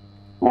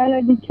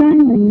 Lady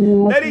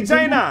China. Lady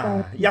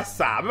China. Yes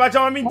sir. Me ba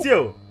cho me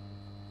too.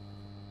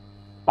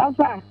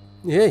 Papa.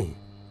 Hey.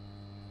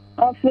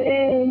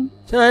 Ofe.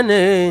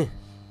 Chane.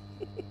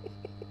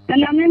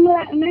 Na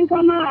me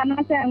come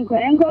na senko.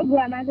 Enko gu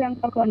na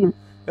senko kono.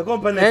 E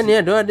company.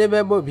 Eni do de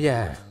be bo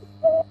bia.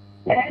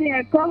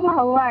 Eni come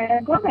wa e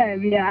go be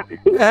bia.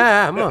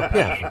 Ah, mo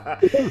pia.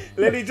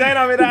 Lady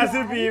China me da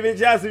sibi me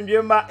just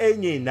mbia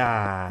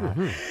enyina.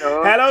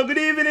 Hello, good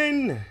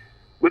evening.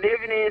 Good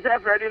evening, sir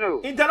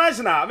Fredino.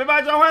 International. Me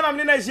ba cho when am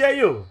na share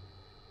you.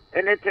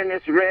 Anything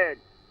is red.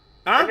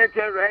 Huh?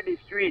 Anything red is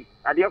sweet.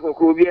 Adia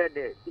koko bi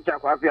ede. Teacher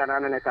kwa pia na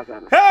na kasa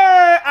na.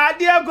 Hey,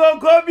 adia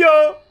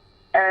kokobio.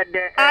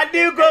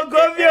 Adi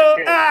kokobio.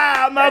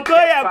 Ah,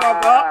 makoya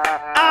koko.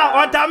 Ah,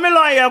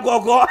 watermelon ya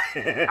koko.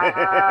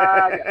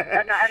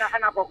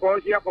 Ana koko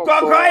si koko.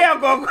 Koko ya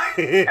koko.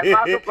 E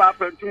ma so pa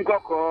pentum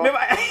koko. Me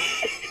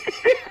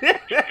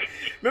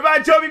ba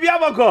cho bibia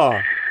boko.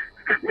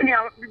 Mini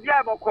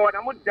bibia boko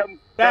na modam.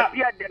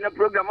 Bibia de na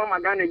program ma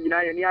Ghana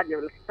nyina ye ni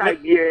ade style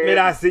bie. Me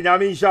da se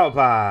nyame shop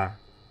ah.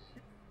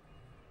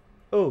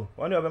 Oh,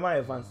 one of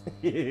my fans.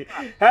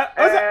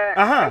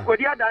 Aha. Ko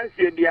dia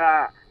dance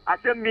bia.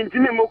 Asem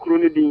mintime mokro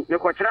no din me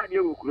ko kira de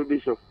okro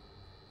bi so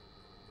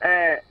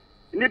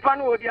nipa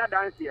no odi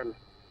adanse no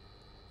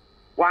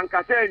wan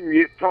ka se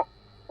nwie to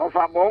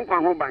ofa bo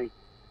nkwa ho ban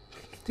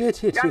Tie.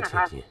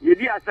 ye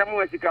di asem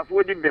wa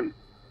sikafo di bem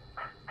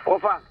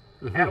ofa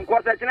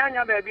nko se kina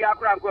nya ba bi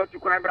akura nko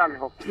tukwan bra me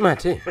ho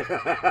Mate.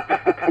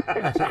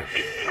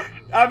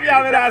 Abi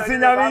amira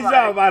sinya mi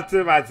sha bate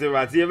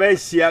ye be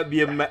hia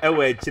bi em e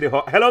wa akire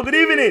ho. Hello, good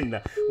evening.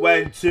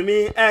 When to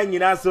me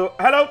anyina so.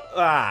 Hello.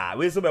 Ah,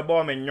 we so be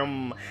bo me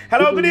nyom.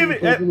 Hello, good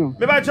evening.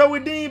 Me ba cho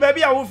within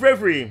baby I will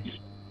free.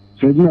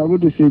 Fredino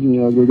Abudu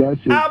Seidu Agogo.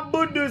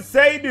 Abudu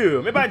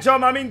Seidu. Me ba cho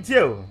ma mi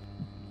ntio.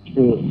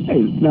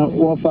 Na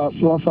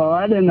Wofa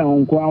wale na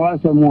nkwa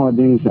wasa mu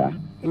odin sa.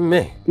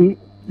 Me.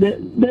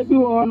 Debi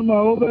won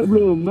ma over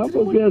blow, ma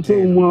ko so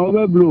mu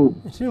over blow.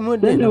 Si mo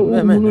de.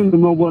 Me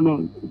mo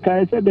bono.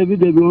 Kai se debi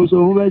so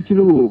over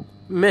chiru.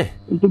 Me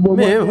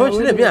ho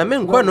chire bia me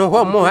nkwa no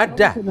ho mo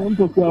ada. Na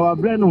mpoku wa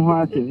bre no ho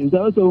ase.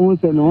 Nta so hu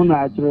se no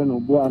na achire no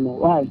bo ano.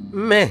 Why?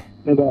 Me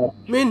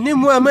ni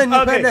mu amani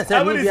pa da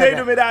sa ni bia. I will say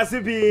to me that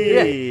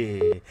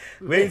sipi.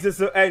 When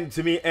so end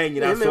to me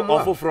anyina so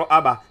ofofro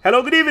aba.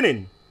 Hello, good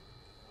evening.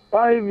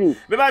 Ivy.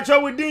 Me ba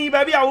cho within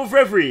baby I will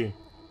free.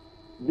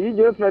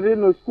 DJ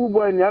Fredino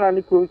schoolboy ni ana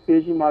ni co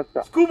station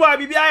master. Schoolboy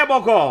bibia ya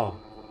boko.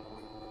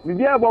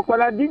 Bibia boko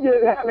na DJ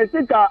me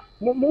sika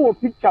mo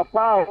picture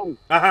pa o.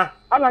 Aha.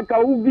 Ana ka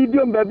u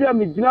video baby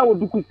am gina wo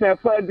duku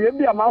sefa de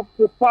bia ma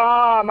fo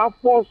pa ma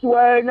fo so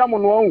nyamo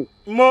no hu.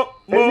 Mo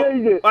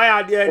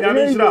aya de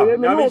nyame shira.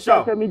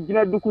 Me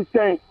gina duku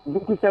sen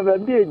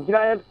be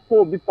gina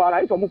ko bi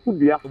para iso mo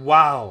fudua.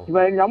 Wow. Ti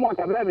ba nyamo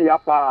ka be me ya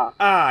pa.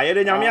 Ah, ye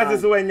de nyame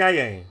asese we nya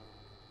yen.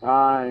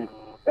 Ai.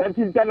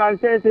 Eti tanan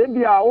se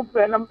bia o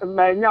fe na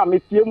nya me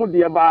tie mu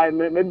de ba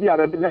me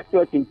bia be na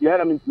church nti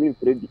era me ntimi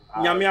fredi.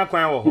 Nyame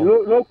akwan wo ho.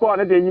 Lo ko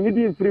na de nyimi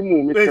di free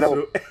mu me kra.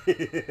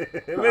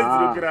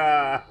 Mesro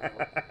kra.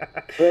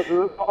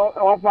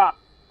 Ofa.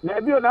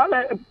 Na bi na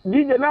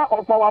DJ na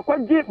ofa wa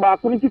kwaje ba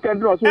ku ni chicken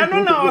draw so.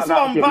 Eno na o so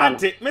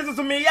party. Me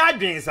so me ya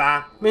adwen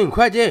sa. Me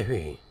nkwaje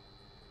hwe.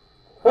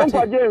 O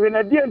kwaje hwe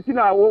na die nti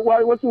na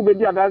wo so be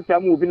di adanse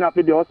amu obi na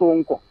pe de o so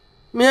nko.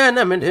 Me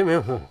ana me de me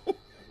ho.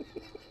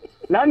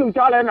 Na nu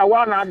chale na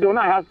wa na do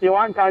na ha se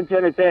wan kan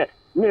chere se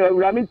me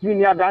ura mi twi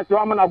ni adanse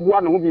wa na bua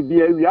no ho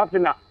bibia wi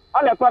afina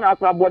ale kwa na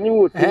akra boni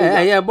wo ti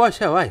ya bo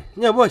sha wai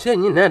nya bo sha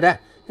nyina da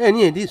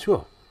eni edi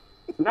so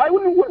na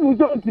wonu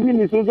so ti mi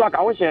ni so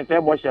aka wo she se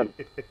bo she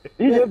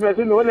DJ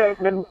Fredino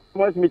le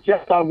must me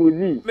check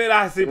tabuzi me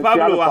la si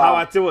Pablo wa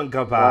hawate won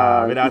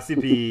kapa me la si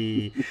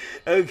pi.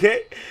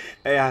 Okay,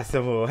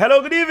 asemo.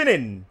 Hello, good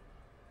evening.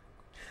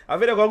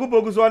 Afede Kweku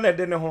Poku so na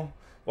de ne ho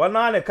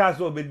wana ne ka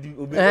so obedi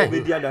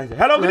adanse.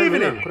 Hello, good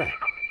evening.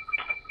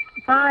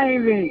 Hi,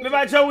 me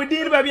ba cho we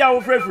din baby I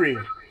will free.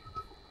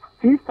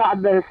 Sister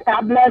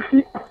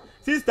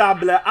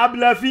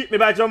Ablafi me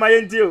ba cho ma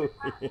yenti o.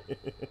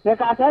 The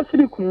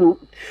catastrophe kunu.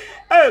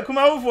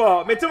 Kuma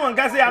ufo me timo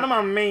nka se ya no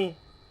mamme.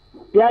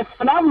 Yes,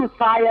 I'm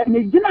fire.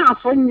 Me gina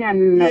so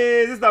nyan.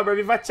 Sister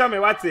baby va cha me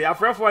wate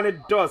afrefo ne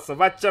dos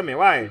va cha me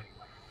why?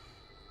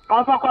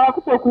 Wofa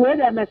Kweku Poku we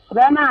de me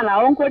sre na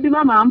la onko di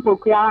mama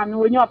Pokuah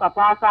no onye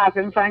papa asa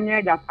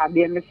afemfanye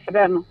jakade me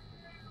sre no.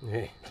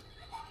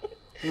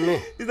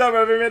 Sister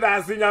baby me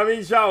da sinya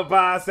me sha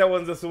pa se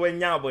wonzo so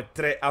wanya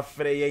abotre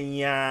afre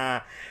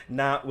yenya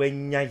na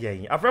wanya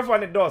yen. Afrefo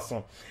ne dos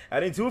so.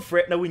 And to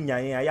fret na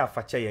wanya yen ya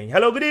fa cha yen.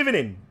 Hello, good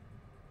evening.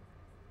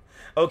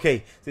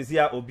 Okay,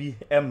 Cecilia Obi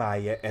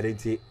Emaye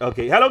Erenti.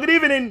 Okay, hello, good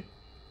evening.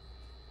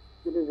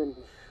 Good evening.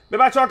 Me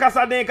ba cho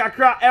kasa den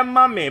kakra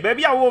emma me.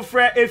 Baby a wo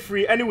frɛ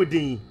efri any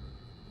within.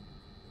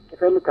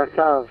 Efemi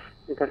kasav.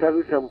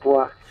 Kasabi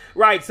Sampoa.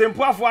 Right,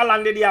 Sempoa for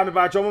landed the army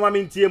by Choma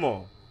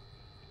Mintimo.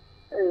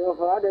 Hey,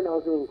 Wofa, I don't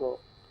know go.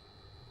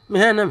 Me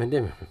hana me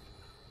dem.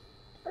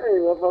 Hey,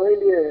 Wofa,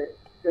 India,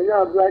 you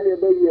are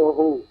blind baby or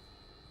home.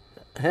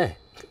 Hey.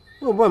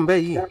 O bom be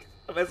yi.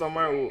 That's on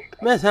my own.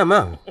 Mesa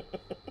ma.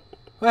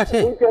 What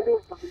hey?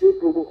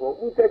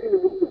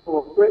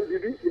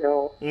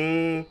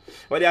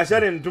 Well, they are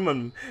sharing to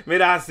me.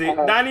 May I say,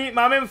 Danny,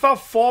 my man for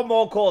 4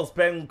 more calls,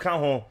 pen come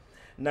home.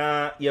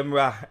 Na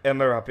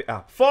Emera pick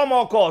up. 4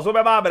 more calls,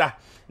 over Barbara.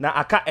 Na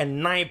aka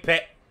and 9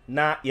 pet.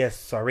 Na, yes,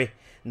 sorry.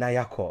 Na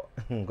yako.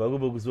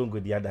 Go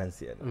good ya dance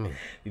here.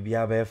 We be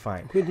very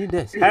fine.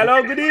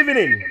 Hello, good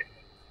evening.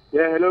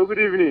 Yeah, hello, good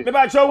evening. Maybe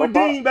I show with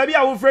Dean, baby,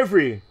 I will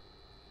free.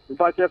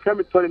 But your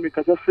friend told me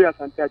because you're free as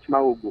Asante Akyem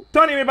Agogo.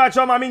 Tony, maybe I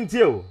show my mean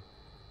too.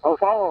 Oh,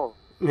 for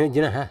Me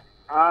jina ha.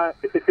 I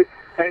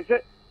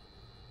said,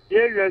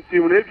 yes,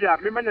 you live here.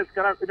 Me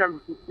maneska,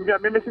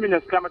 me missing in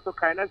a scammer to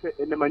kindness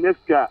in the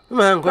maneska.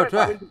 Man go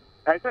try.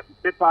 I said,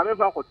 the Pame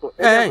Vakoto,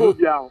 and go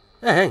down.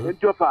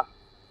 And Joppa,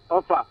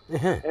 offer.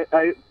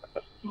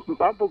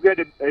 I'm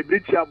forgetting a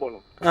bridge abon.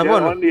 I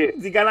want only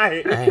Zigana.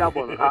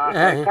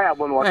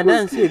 I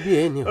don't see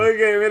be any.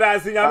 Okay, with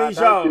us in your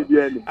show.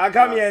 I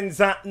come here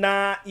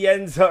na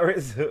yen sorry.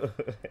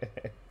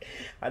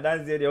 I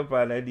don't see the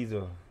opera ladies.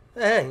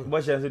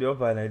 What shall the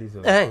opera ladies?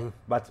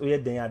 But we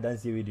had then I don't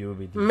see video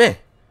with you. Me.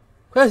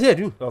 What's it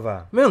do?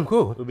 Over. Men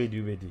go.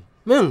 Obedi.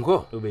 Men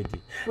go. Obedi.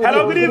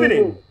 Hello, good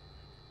evening.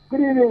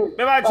 Good evening.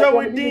 Maybe I show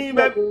with Dean,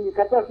 baby.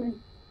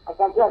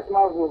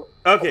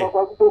 Okay.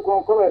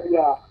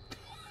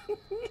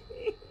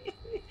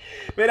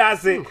 But I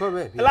say,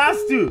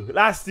 last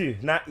two,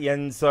 not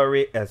yen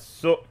sorry as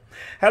so.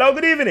 Hello,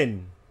 good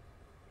evening.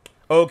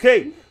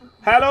 Okay.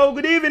 Hello,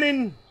 good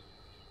evening.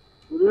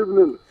 Good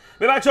evening.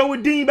 Maybe I show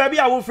with Dean, baby,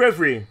 I will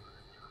free.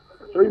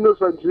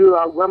 Innocent, you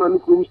are one on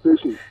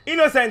station.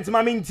 Innocent,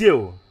 my mean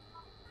too.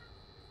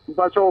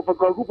 But Wofa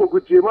Kweku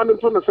Poku, man, I'm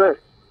trying to say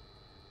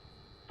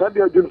that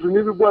they are going to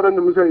need to go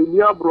and say,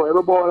 Niabro, and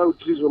about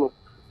treason.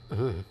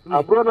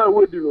 A brother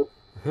would you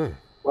know.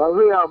 Well,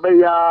 we are by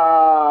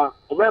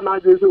when I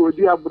just would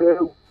be a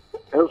brave,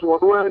 and so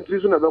one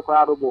treason of the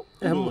carbo.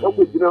 Eh,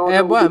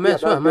 boy,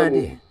 mess with my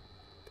dear.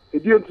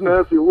 It didn't know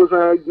if it was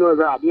a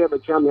idea of a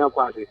champion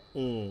party.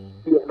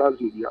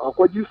 That's it. Or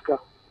Kwajiska,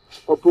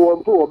 or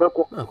Poor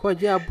Beko. A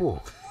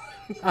quadjabo.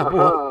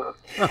 A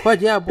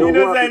quadjabo.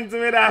 Innocent,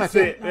 I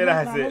say.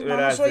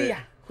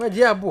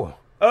 Quadjabo.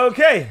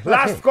 Okay,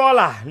 last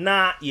caller.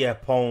 Na ye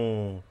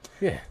pong.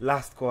 Yeah.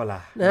 Last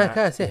caller. Na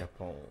can't say.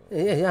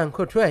 Yeah,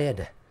 Uncle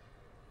Triad.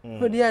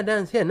 What do you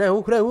dance here now?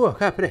 Who could I walk?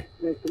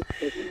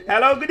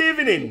 Hello, good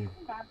evening.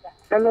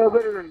 Hello,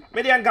 good evening.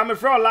 Median coming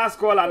from last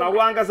caller. Now,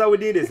 one guy we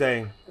did the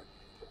same.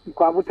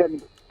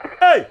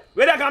 Hey,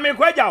 where are coming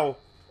quite out?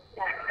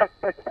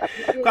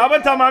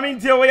 Kabuta Mammy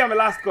till we am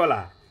last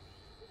caller.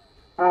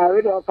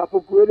 We don't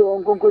Papa, we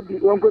don't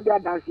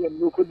dance here.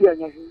 You could be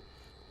anything.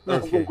 Oh,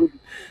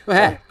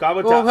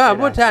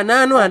 what I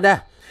know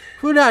under.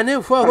 Put our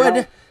name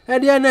forward. I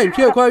didn't know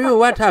you call you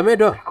what I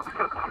made.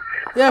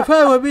 Your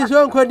father will be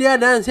so good, dear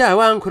dancer,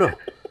 one crow.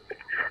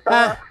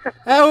 I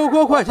will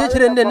go quite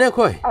in the neck.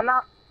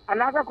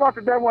 Another quarter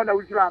them one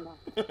which ran.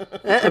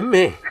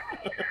 Me,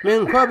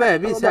 Coba,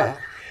 Bisa.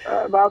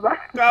 Baba.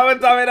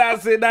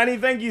 Danny,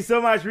 thank you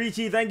so much,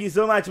 Richie. Thank you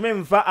so much,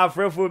 Mem for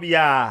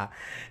Afrophobia.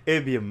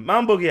 Ebium.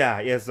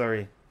 Mambogia, yes,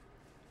 sorry.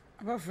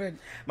 Fred.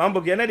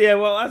 Mambogia, no, dear,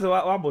 well, as a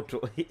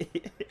waboto.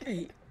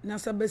 Hey,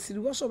 Nasa Bessie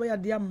was over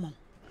at the ammo.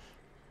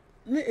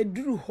 Ne a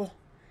drew ho.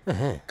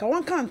 Ka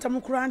one can't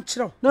come crunch.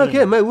 No,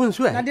 okay, my wounds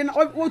swear. I didn't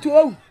know what to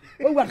owe.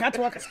 Oh, I can't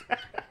work.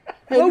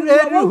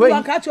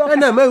 Oh, catch your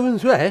and my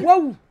wounds swear.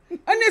 Whoa.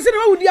 And they said,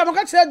 oh, dear,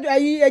 I said,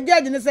 a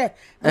judge and say,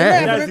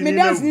 me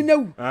dancing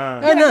no.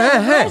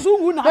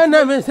 And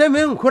I'm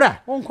saying,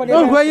 Cura. Don't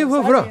go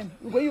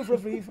you for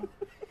free.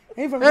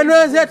 And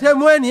was that a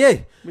 1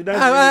 year?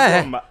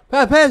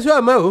 Papa,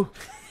 so mo.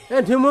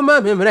 And to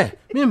Mamma,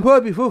 me poor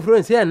before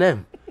France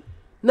and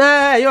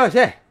Nah, you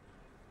say.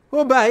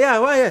 Oh, by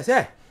ya, why, I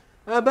say.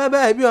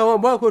 Baba, you are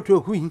walk to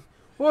a queen.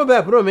 Oh,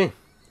 by pro me.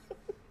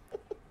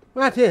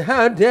 What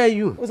how dare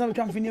you? Was I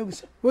come for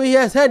news? We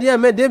have said you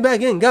made the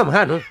bag in gum,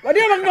 Hannah. What do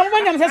you know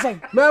when I'm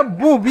saying? My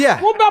boobia.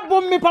 Who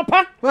babble me,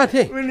 Papa? What?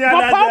 Papa,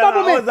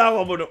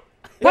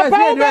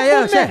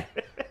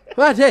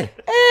 what?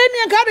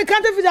 Any can't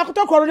can't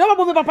talk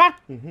to Papa.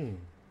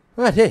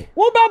 What?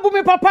 Who babble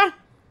me, Papa?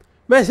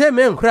 May say,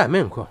 men cry,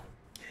 menko.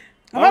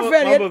 I'm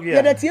afraid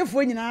you're the tear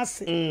for you.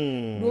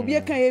 Will be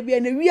a can be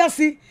and we are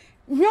see.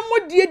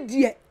 What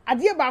dear. I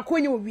dear back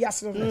when you will be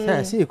asking.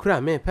 I see you cry,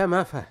 me,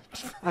 Pamafa.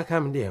 I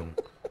come down.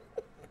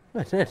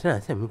 But that's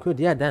not some good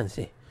dear dance.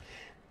 Oh,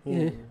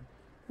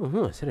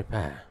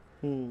 Srepa.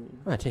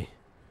 What?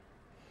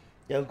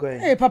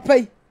 Hey,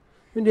 Papa.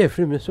 Dear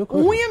friend, so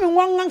cool. We am in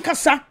one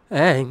cassa.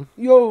 Eh,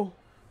 yo.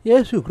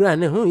 Yes, you cry,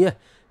 who ya?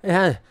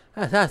 As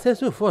I said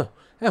so for,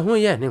 and who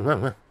ya,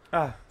 Mamma.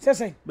 Ah,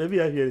 say,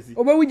 maybe I hear you.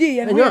 Oh, we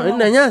did, and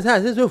yes,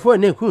 I said so for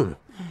Nekun.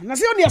 Now,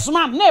 see, yes,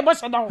 ma'am, never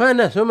shut down.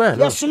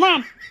 Yes,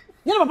 ma'am.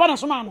 nyɛ papa na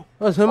soma no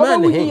Osoma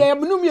ne he ye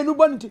menu mienu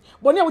bonti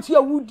bɔne a wote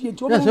awudie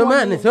nti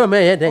Osoma ne so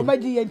me ye den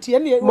omaji ye nti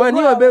ne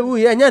bɔne obewu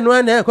ye nya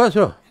no na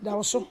ekoso da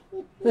wo so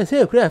me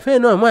se kura fe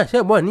no ma se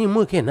bɔne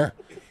mu kena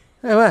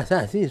e wa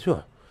sa si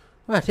so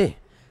wa se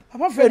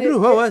papa Fred eduru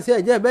ho wa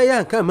se je be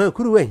ya nka ma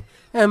kuru we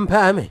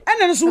empa me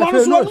ɛna no so wa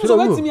no so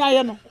wetimi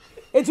ayɛ no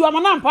eti wa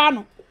mana mpa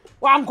no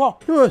wa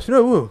nkɔ no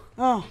sro wo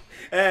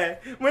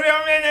Mure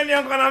o me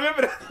nya nkɔ na me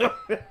bra.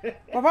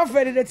 papa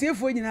Fred de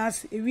tiefo nyina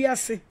ase ewi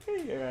ase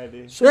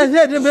so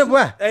se de me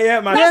boa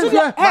Ma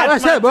wa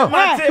se bo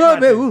so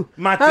be wu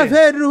a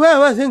fe eduru ho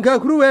wa se nka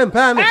kuru we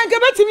empa me anke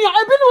betimi a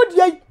ebi no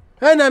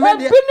die na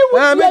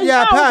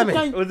media pa me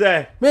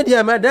Oze.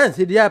 media ma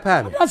dance dia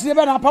pa me dance be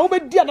na pa wo be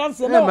dia dance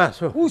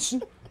be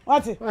usu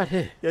wate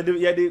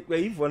Yede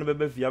kwayifo no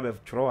bebe fia be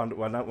tro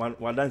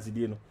wa dance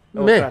die no.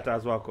 Me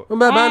Trata so akọ.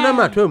 baba na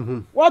matom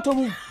hu wato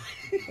mu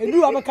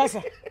edu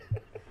abekasa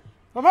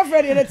papa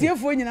Fred de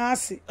tiefo nyina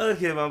ase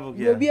Okay, babu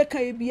kia. obi eka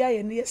e bia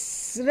ye ne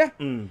yesre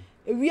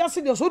ewi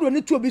ase de so do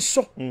ne tu obi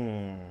so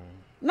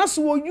na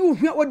so wo yu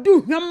hwa odi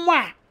hwam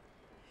a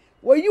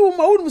wo yu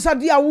ma wo musa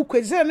dia wo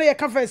kwese na ye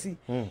kafasi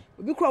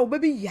obi kura wo be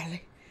bi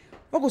yale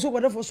wako so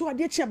godefo so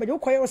ade chia beje wo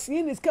koye wo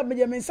sin ne ska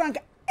beje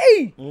mensanka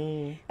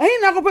ehin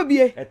na kopa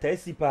bie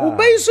Etaisi pa. wo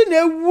be so na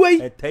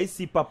ewuei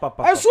Etaisi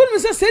papa. eso no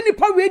se se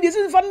nipa we de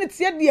se fa ne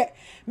tie de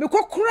me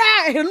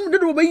kokura ehenu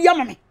de wo be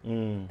yama me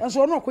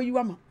enso no koyi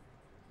wama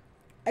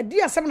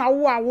adi asem na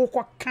wo a wo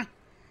koka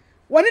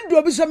woni de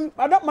obi so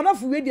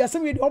madafo we di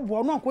asem we di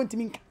obo no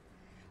akontimi nka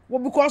wo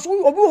because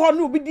obi ho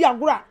no obi di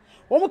agora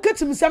wo mo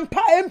ketim sem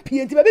pa MP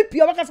enti be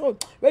pia baka so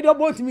we di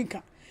obo ntimi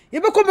nka ye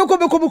be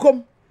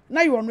kom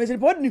na you no se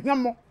po di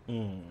hwammo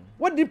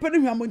wo di pe di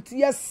hwammo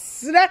nti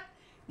yesre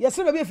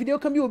be afide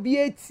okam bi obi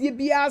etie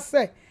bia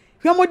se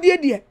hwammo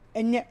die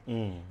enye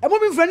emo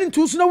bi mfrani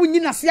ntu so na wonyi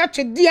na se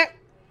atwede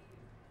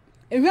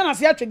ehwa na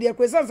se atwede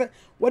kwesa se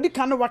wo di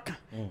kan waka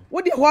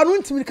wo di ho anu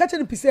ntimi ka che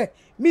pise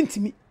mi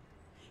ntimi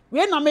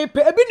we na me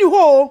pe ebi ni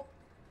ho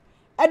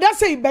eda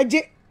se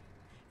ibeje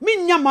mi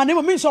nyama ne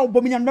mo mi so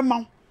obo mi nyama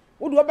ma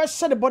wo do be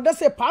hye de boda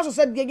se pa so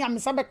se de nyama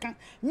sa be kan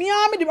mi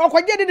am de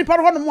okwaje de nipa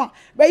ho no mo a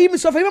be yi mi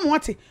so fa mi mo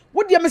ate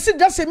wo de me se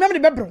da se mi am de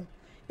be bro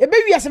ebe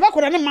wi ase be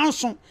kora ne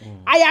manso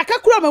ayaka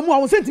kura mamu a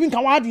wo sentimi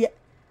kan wa de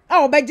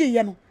a wo be je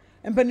ye no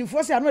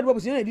empanifo se anu de bobo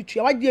se na di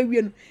tua wa de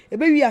awie no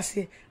ebe wi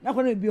ase na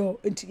kora bi ho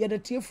enti ye de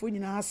tiefo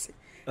nyina ase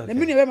na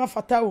mi ne be ma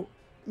fata o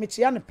me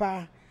chia ne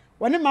pa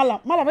woni mala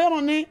be no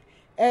ne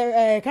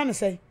kan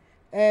say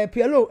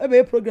pielo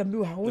ebe program bi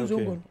wa wo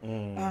zongo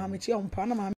me chia on pa na ma